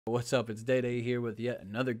What's up? It's Day here with yet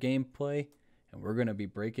another gameplay, and we're going to be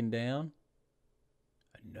breaking down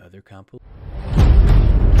another compilation.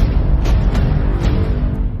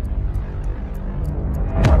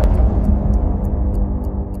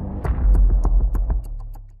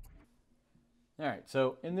 Alright,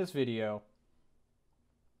 so in this video,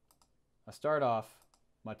 I start off,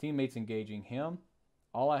 my teammate's engaging him.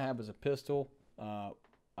 All I have is a pistol. I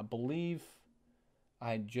believe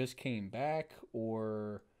I just came back,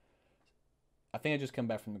 or I think I just come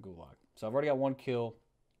back from the gulag. So I've already got one kill.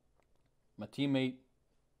 My teammate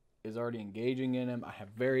is already engaging in him. I have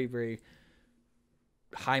very, very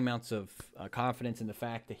high amounts of confidence in the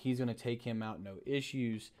fact that he's going to take him out, no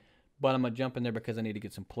issues. But I'm going to jump in there because I need to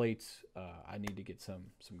get some plates. I need to get some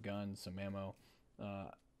guns, some ammo.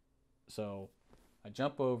 So I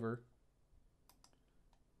jump over.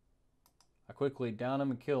 I quickly down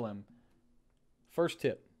him and kill him. First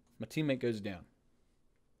tip, my teammate goes down.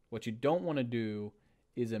 What you don't want to do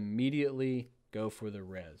is immediately go for the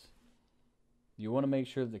res. You want to make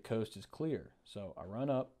sure the coast is clear. So I run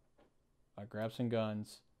up, I grab some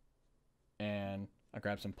guns, and I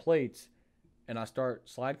grab some plates, and I start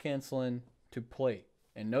slide canceling to plate.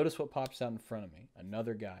 And notice what pops out in front of me.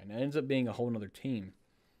 Another guy. And it ends up being a whole other team.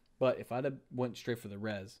 But if I'd have went straight for the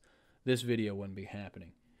res, this video wouldn't be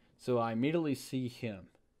happening. So I immediately see him.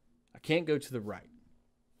 I can't go to the right.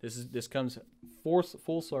 This comes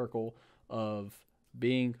full circle of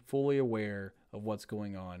being fully aware of what's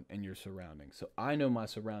going on in your surroundings. So I know my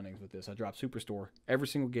surroundings with this. I drop Superstore every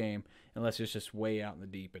single game unless it's just way out in the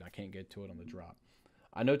deep and I can't get to it on the drop.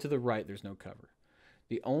 I know to the right there's no cover.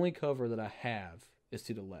 The only cover that I have is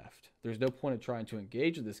to the left. There's no point of trying to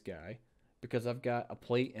engage this guy because I've got a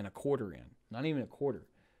plate and a quarter in. Not even a quarter.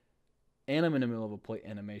 And I'm in the middle of a plate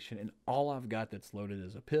animation, and all I've got that's loaded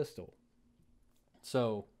is a pistol.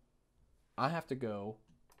 So I have to go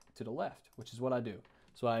to the left, which is what I do.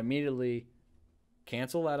 So I immediately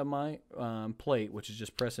cancel out of my plate, which is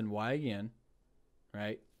just pressing Y again,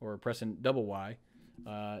 right? Or pressing double Y.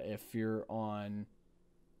 If you're on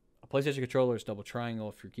a PlayStation controller, it's double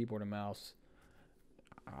triangle. If you're keyboard and mouse,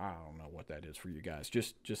 I don't know what that is for you guys.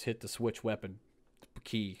 Just hit the switch weapon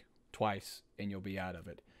key twice, and you'll be out of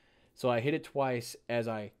it. So I hit it twice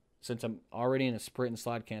since I'm already in a sprint and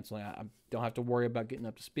slide canceling, I don't have to worry about getting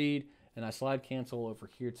up to speed. And I slide cancel over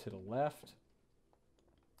here to the left.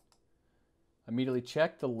 Immediately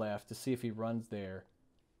check the left to see if he runs there.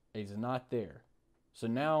 He's not there. So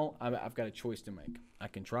now I've got a choice to make. I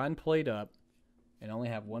can try and plate up and only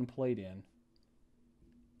have one plate in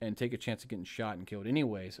and take a chance of getting shot and killed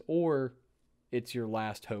anyways. Or it's your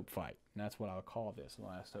last hope fight. And that's what I'll call this,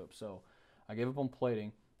 last hope. So I give up on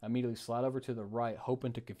plating. I immediately slide over to the right,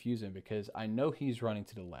 hoping to confuse him because I know he's running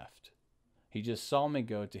to the left. He just saw me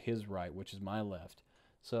go to his right, which is my left.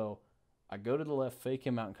 So I go to the left, fake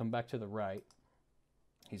him out, and come back to the right.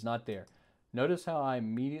 He's not there. Notice how I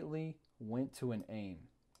immediately went to an aim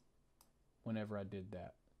whenever I did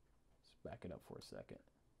that. Let's back it up for a second.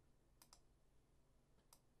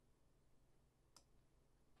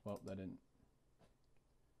 Well, that didn't.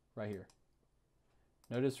 Right here.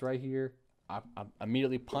 Notice right here. I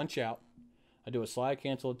immediately punch out. I do a slide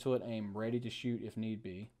cancel to it, aim, ready to shoot if need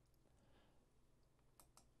be.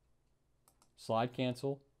 Slide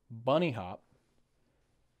cancel, bunny hop,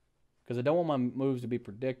 because I don't want my moves to be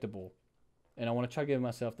predictable, and I want to try to give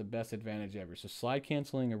myself the best advantage ever. So slide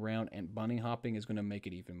canceling around and bunny hopping is going to make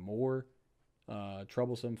it even more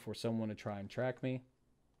troublesome for someone to try and track me.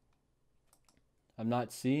 I'm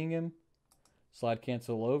not seeing him. Slide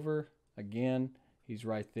cancel over. Again, he's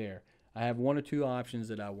right there. I have one or two options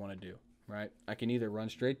that I want to do, right? I can either run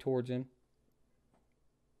straight towards him,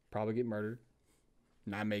 probably get murdered,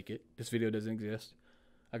 not make it. This video doesn't exist.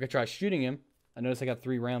 I could try shooting him. I notice I got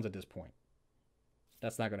 3 rounds at this point.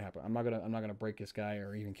 That's not gonna happen. I'm not gonna break this guy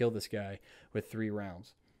or even kill this guy with 3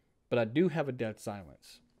 rounds. But I do have a death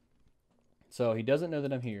silence. So he doesn't know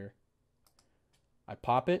that I'm here. I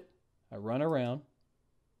pop it, I run around,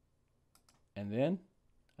 and then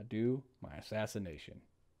I do my assassination.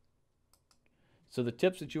 So the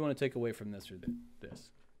tips that you want to take away from this are this.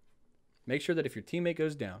 Make sure that if your teammate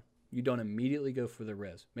goes down, you don't immediately go for the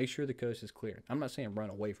res. Make sure the coast is clear. I'm not saying run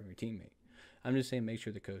away from your teammate. I'm just saying make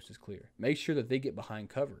sure the coast is clear. Make sure that they get behind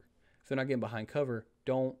cover. If they're not getting behind cover,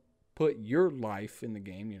 don't put your life in the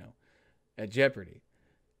game, at jeopardy.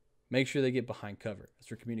 Make sure they get behind cover.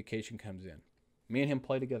 That's where communication comes in. Me and him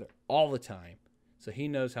play together all the time, so he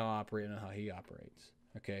knows how I operate and how he operates.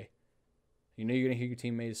 Okay? You know you're going to hear your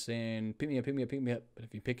teammates saying, pick me up, pick me up, pick me up. But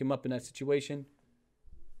if you pick him up in that situation,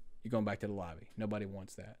 you're going back to the lobby. Nobody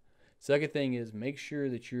wants that. Second thing is make sure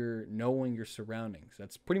that you're knowing your surroundings.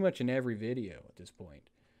 That's pretty much in every video at this point.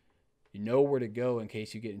 You know where to go in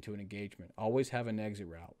case you get into an engagement. Always have an exit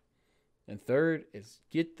route. And third is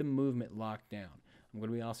get the movement locked down. I'm going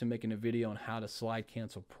to be also making a video on how to slide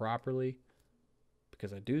cancel properly,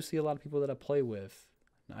 because I do see a lot of people that I play with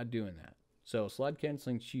not doing that. So slide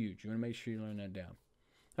canceling is huge. You want to make sure you learn that down.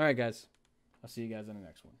 All right, guys. I'll see you guys in the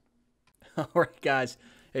next one. All right, guys.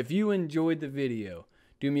 If you enjoyed the video,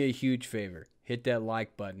 do me a huge favor. Hit that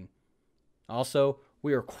like button. Also,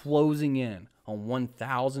 we are closing in on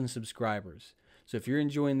 1,000 subscribers. So if you're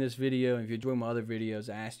enjoying this video, and if you're enjoying my other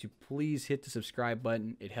videos, I ask you please hit the subscribe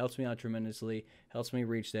button. It helps me out tremendously, helps me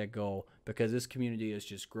reach that goal, because this community is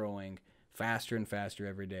just growing faster and faster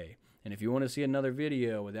every day. And if you want to see another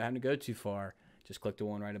video without having to go too far, just click the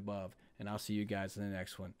one right above, and I'll see you guys in the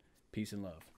next one. Peace and love.